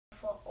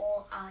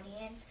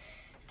parents,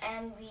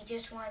 and we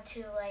just want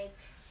to like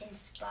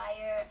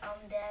inspire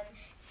them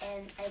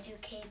and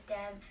educate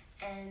them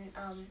and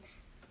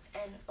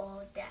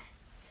all that.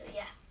 So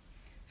yeah.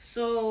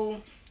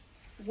 So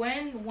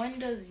when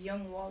does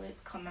Young Wallet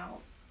come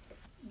out?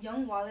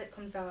 Young Wallet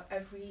comes out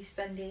every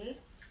Sunday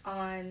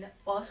on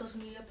all social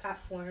media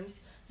platforms.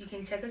 You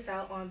can check us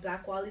out on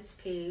Black Wallet's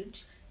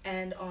page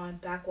and on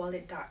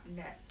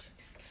blackwallet.net.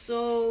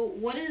 So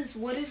what is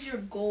your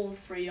goal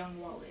for Young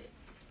Wallet?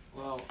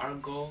 Well, our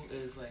goal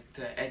is like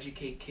to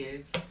educate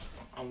kids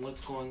on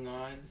what's going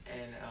on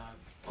and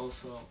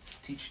also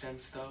teach them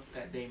stuff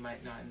that they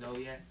might not know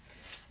yet,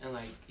 and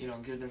like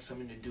give them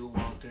something to do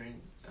while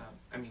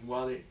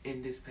while they're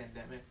in this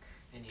pandemic,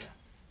 and yeah.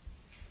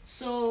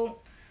 So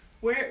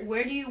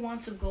where do you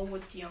want to go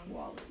with Young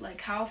Wallet?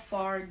 Like how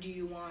far do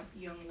you want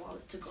Young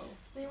Wallet to go?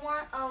 We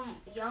want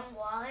Young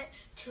Wallet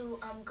to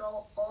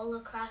go all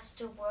across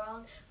the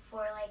world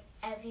for like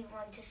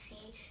everyone to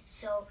see,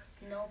 so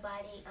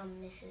nobody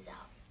misses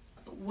out.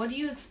 What do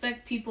you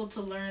expect people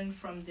to learn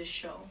from this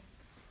show?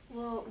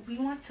 Well, we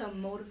want to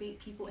motivate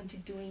people into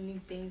doing new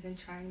things and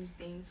trying new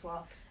things,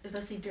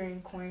 especially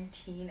during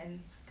quarantine and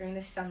during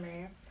the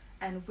summer.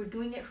 And we're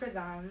doing it for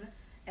them,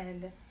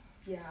 and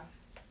yeah.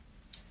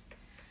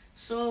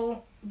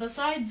 So,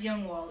 besides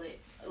Young Wallet,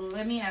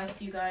 let me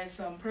ask you guys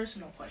some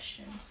personal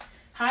questions.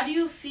 How do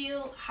you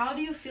feel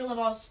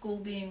about school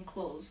being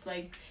closed?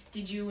 Like,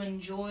 did you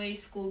enjoy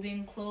school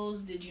being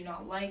closed? Did you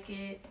not like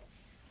it?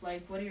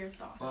 Like, what are your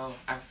thoughts? Well,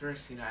 at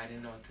first, I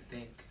didn't know what to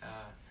think.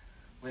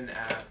 When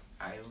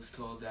I was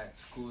told that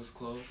school was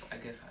closed, I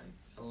guess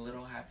I'm a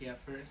little happy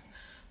at first.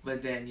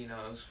 But then, it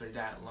was for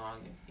that long,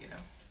 and,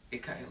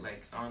 it kind of,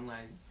 like,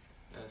 online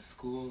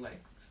school,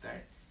 like,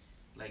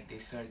 they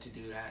started to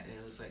do that, and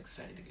it was, like,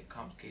 starting to get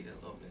complicated a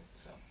little bit,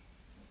 so.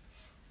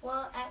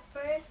 Well, at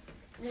first,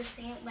 the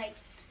same, like,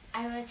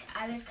 I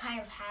was kind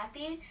of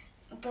happy,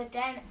 but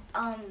then,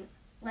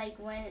 like,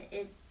 when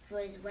it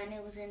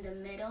was in the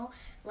middle,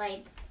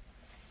 like,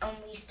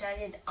 we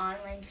started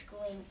online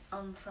schooling,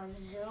 from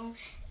Zoom,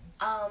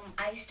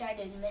 I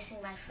started missing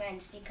my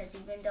friends because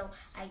even though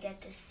I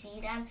get to see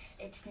them,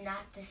 it's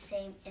not the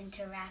same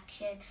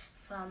interaction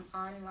from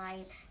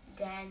online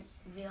than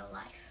real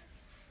life.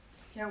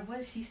 Yeah,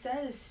 what she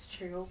said is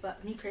true,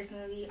 but me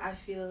personally, I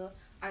feel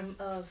I'm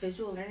a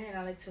visual learner and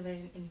I like to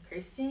learn in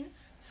person,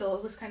 so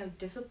it was kind of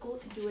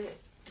difficult to do it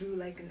through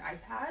like an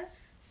iPad,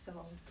 so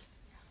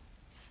yeah.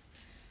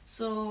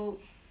 So,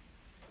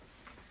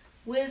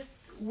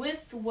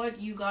 with what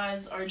you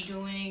guys are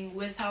doing,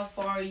 with how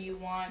far you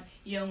want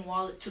Young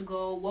Wallet to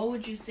go, what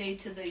would you say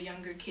to the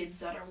younger kids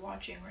that are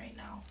watching right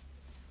now?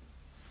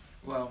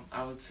 Well,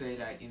 I would say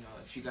that,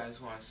 if you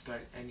guys want to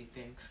start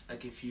anything,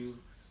 like if you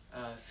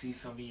see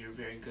something you're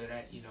very good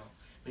at,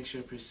 make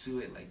sure to pursue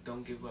it. Like,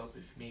 don't give up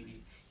if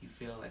maybe you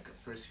fail like the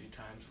first few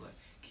times. Like,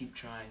 keep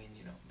trying and,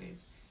 maybe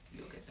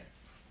you'll get there.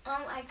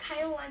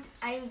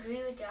 I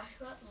agree with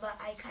Joshua, but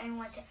I kind of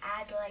want to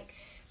add like,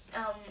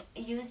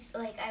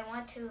 I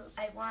want you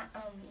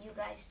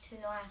guys to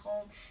know at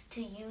home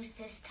to use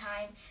this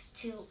time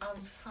to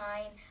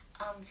find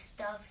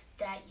stuff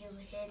that you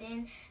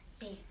hidden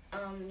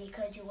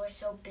because you were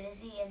so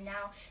busy, and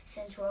now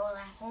since we're all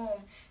at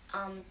home,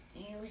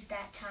 use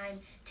that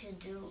time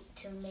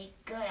to make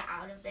good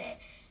out of it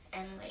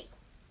and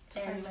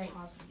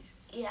hobbies.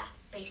 Yeah,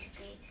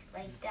 basically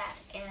like that,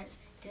 and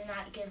do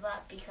not give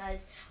up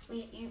because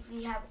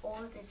we have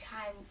all the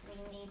time we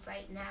need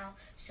right now,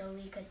 so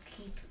we could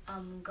keep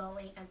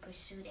going and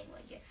pursuing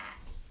what you're at.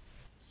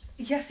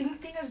 Yeah, same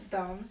thing as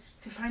them,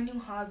 to find new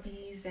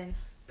hobbies and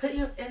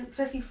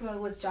especially for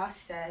what Josh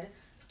said,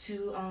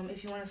 to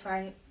if you want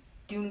to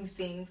do new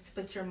things,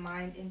 put your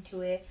mind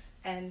into it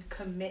and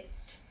commit.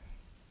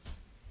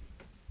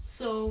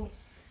 So,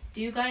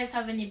 do you guys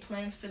have any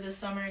plans for the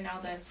summer now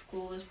that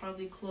school is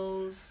probably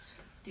closed?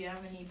 Do you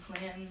have any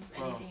plans,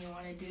 anything you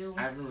want to do?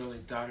 I haven't really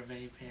thought of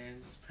any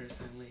plans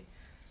personally.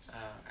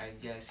 I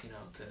guess, to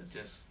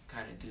just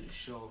kind of do the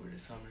show over the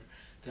summer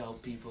to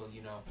help people,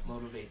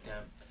 motivate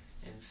them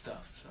and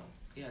stuff. So,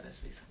 yeah, that's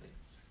basically it.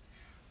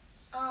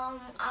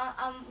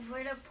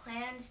 For the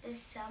plans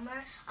this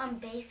summer, I'm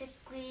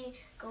basically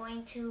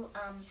going to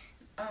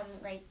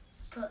like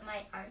put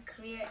my art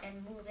career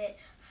and move it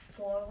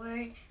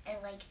forward and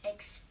like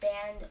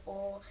expand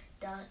all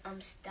the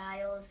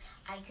styles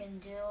I can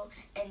do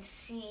and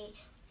see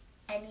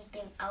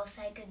anything else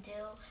I could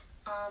do.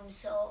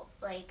 So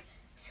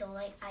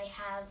I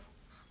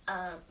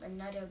have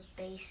another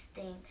base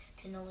thing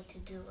to know what to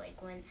do,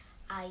 like when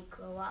I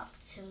grow up,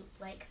 to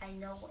like I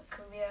know what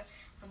career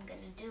I'm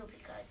gonna do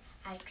because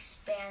I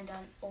expand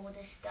on all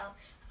this stuff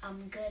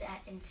I'm good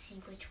at and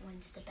see which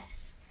one's the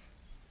best.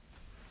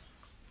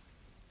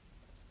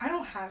 I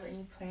don't have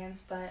any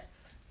plans, but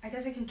I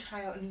guess I can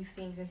try out new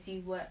things and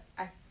see what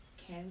I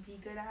can be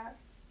good at.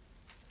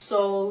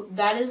 So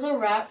that is a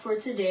wrap for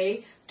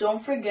today.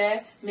 Don't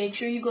forget, make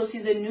sure you go see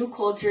the new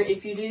culture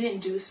if you didn't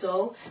do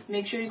so.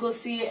 Make sure you go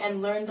see it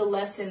and learn the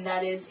lesson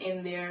that is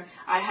in there.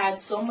 I had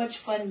so much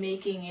fun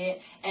making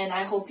it, and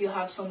I hope you'll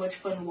have so much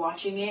fun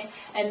watching it.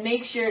 And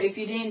make sure, if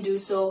you didn't do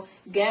so,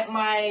 get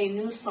my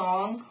new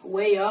song,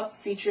 Way Up,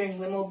 featuring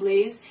Limo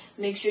Blaze.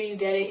 Make sure you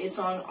get it. It's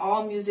on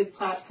all music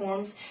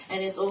platforms,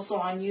 and it's also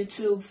on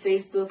YouTube,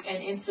 Facebook,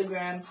 and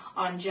Instagram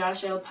on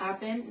Jash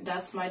Papin.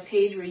 That's my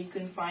page where you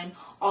can find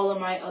all of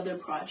my other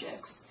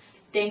projects.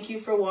 Thank you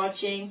for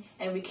watching,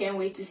 and we can't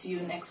wait to see you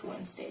next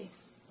Wednesday.